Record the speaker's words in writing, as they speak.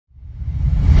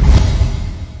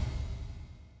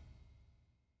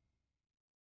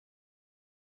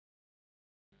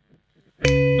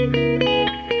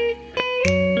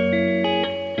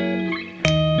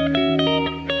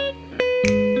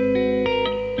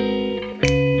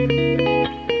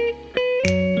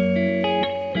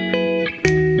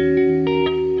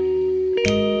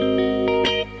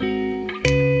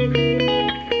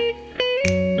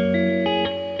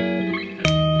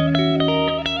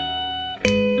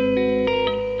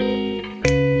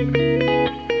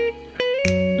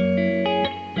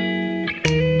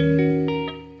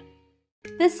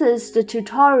This is the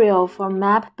tutorial for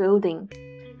map building.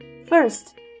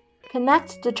 First,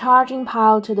 connect the charging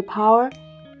pile to the power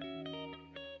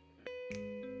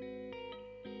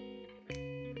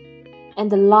and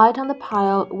the light on the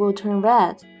pile will turn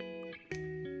red.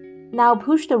 Now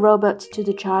push the robot to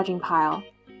the charging pile.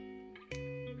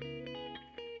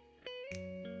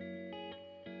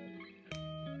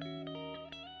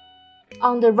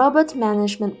 On the robot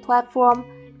management platform,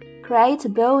 create a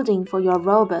building for your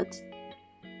robot.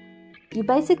 You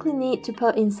basically need to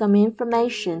put in some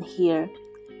information here,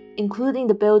 including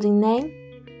the building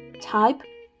name, type,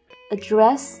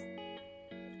 address,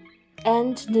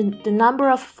 and the number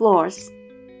of floors.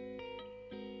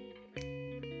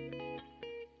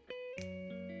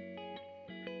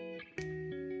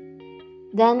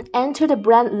 Then enter the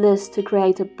brand list to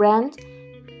create a brand,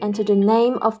 enter the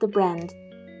name of the brand.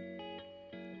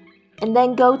 And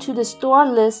then go to the store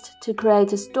list to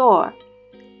create a store.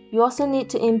 You also need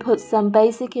to input some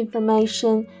basic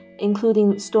information,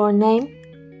 including store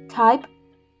name, type,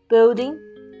 building,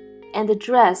 and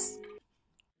address.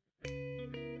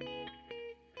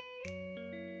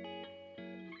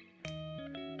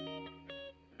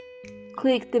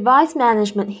 Click Device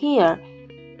Management here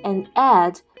and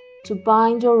add to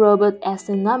bind your robot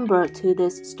SN number to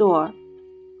this store.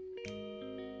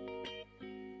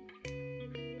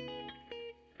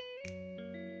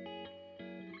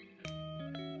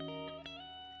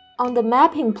 On the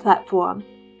mapping platform,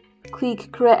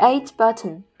 click Create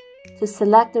button to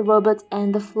select the robot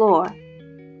and the floor.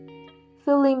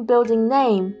 Fill in building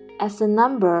name, SN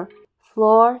number,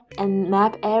 floor, and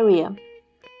map area.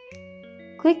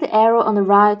 Click the arrow on the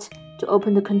right to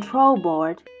open the control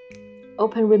board.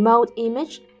 Open Remote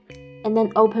Image, and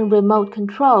then open Remote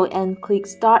Control and click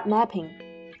Start Mapping.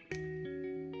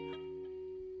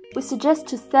 We suggest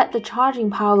to set the charging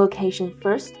pile location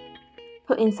first.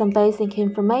 Put in some basic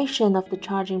information of the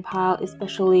charging pile,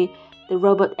 especially the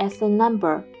robot SN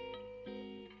number.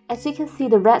 As you can see,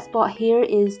 the red spot here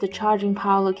is the charging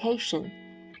pile location.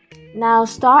 Now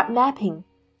start mapping.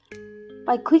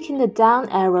 By clicking the down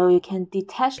arrow, you can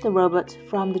detach the robot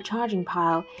from the charging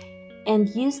pile and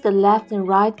use the left and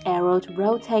right arrow to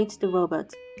rotate the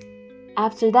robot.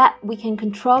 After that, we can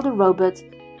control the robot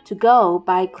to go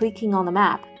by clicking on the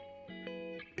map.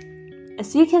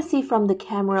 As you can see from the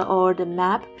camera or the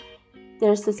map,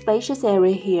 there's a spacious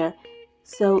area here,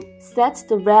 so set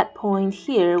the red point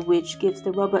here, which gives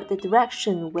the robot the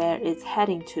direction where it's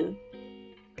heading to.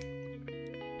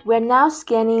 We're now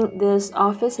scanning this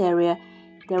office area.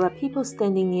 There are people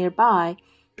standing nearby,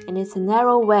 and it's a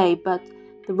narrow way, but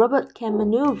the robot can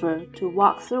maneuver to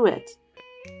walk through it.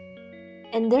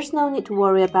 And there's no need to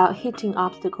worry about hitting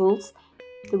obstacles.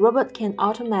 The robot can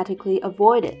automatically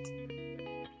avoid it.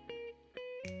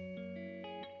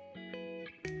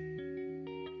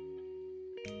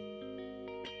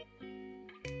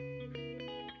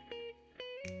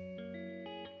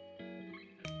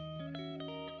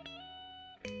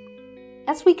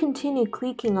 As we continue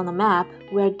clicking on the map,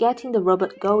 we are getting the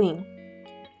robot going.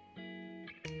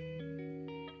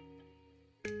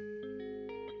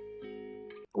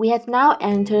 We have now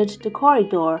entered the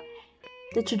corridor.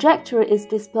 The trajectory is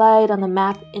displayed on the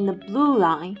map in the blue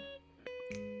line.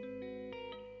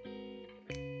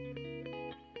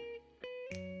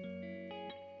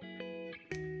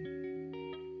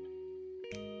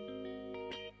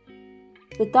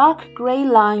 The dark gray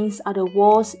lines are the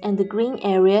walls and the green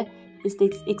area is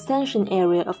the extension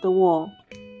area of the wall.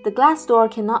 The glass door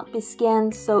cannot be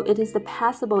scanned, so it is the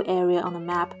passable area on the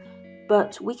map,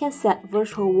 but we can set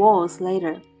virtual walls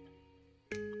later.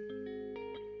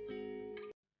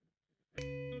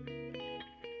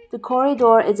 The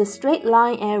corridor is a straight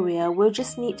line area. We'll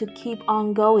just need to keep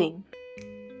on going.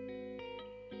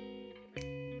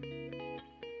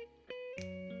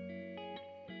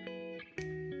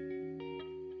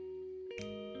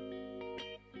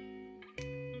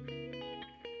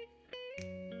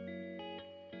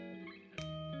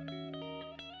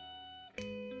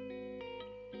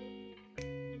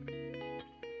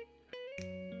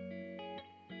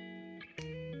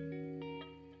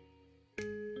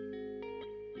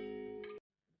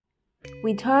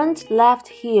 We turned left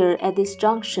here at this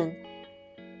junction.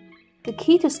 The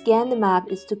key to scan the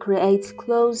map is to create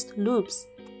closed loops.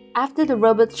 After the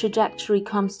robot's trajectory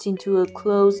comes into a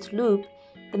closed loop,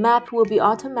 the map will be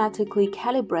automatically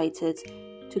calibrated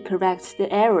to correct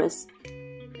the errors.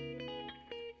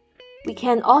 We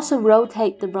can also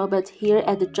rotate the robot here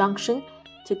at the junction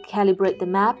to calibrate the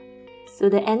map so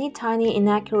that any tiny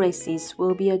inaccuracies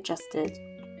will be adjusted.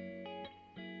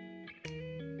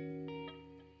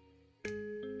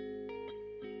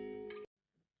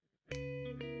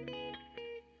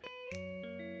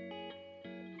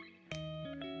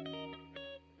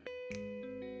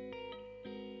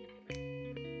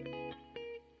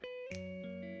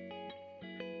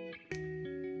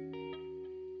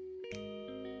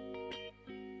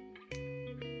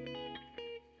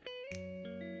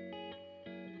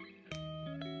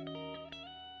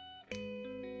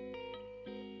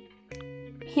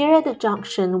 Here at the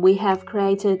junction, we have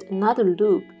created another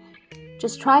loop.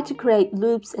 Just try to create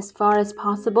loops as far as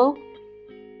possible,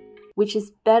 which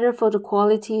is better for the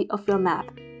quality of your map.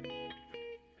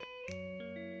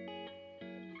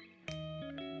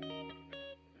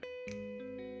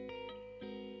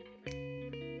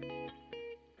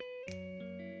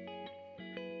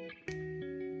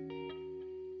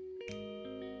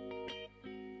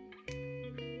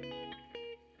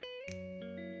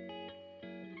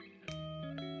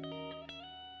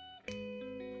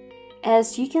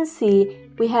 As you can see,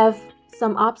 we have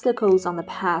some obstacles on the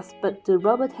path, but the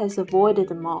robot has avoided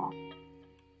them all.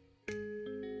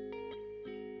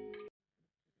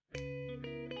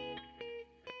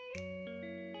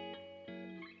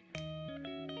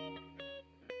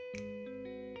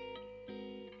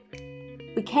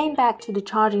 We came back to the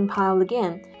charging pile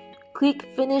again. Click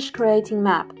Finish Creating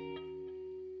Map.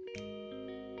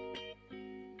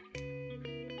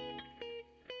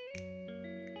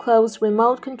 Close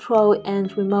Remote Control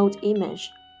and Remote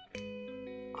Image.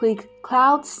 Click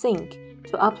Cloud Sync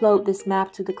to upload this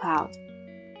map to the cloud.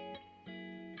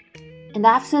 And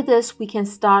after this, we can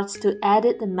start to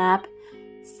edit the map,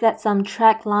 set some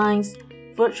track lines,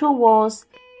 virtual walls,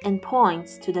 and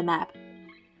points to the map.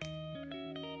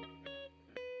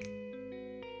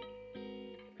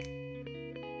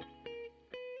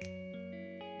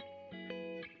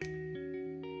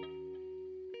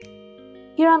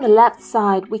 Here on the left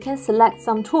side, we can select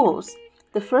some tools.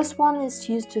 The first one is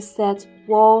used to set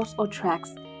walls or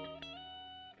tracks.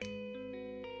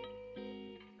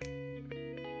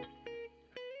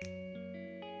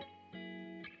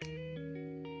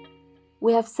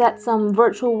 We have set some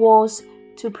virtual walls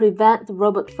to prevent the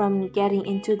robot from getting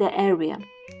into the area.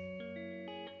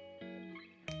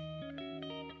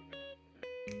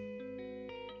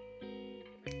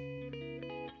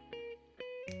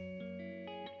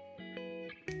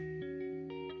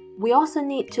 We also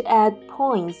need to add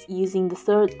points using the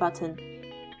third button.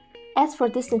 As for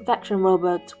disinfection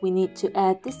robot, we need to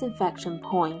add disinfection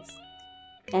points.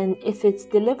 And if it's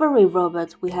delivery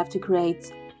robot, we have to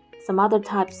create some other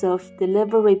types of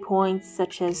delivery points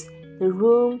such as the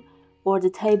room or the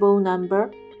table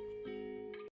number.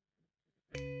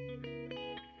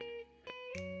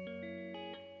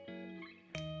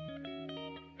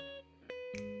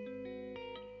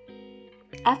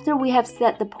 After we have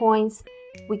set the points,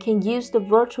 we can use the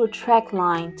virtual track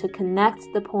line to connect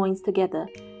the points together.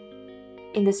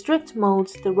 In the strict mode,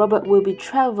 the robot will be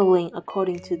traveling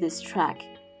according to this track.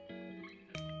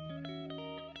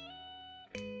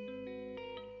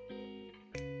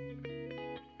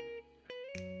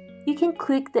 You can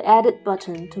click the Edit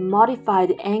button to modify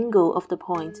the angle of the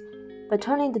point by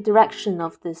turning the direction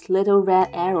of this little red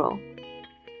arrow.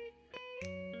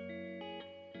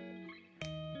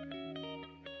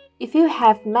 If you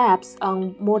have maps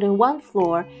on more than one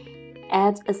floor,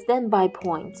 add a standby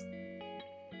point.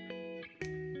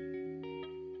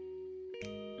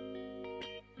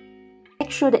 Make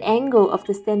sure the angle of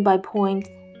the standby point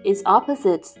is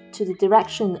opposite to the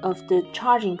direction of the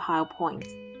charging pile point.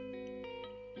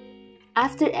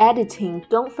 After editing,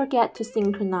 don't forget to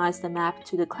synchronize the map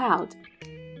to the cloud.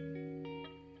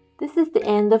 This is the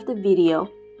end of the video.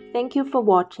 Thank you for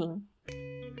watching.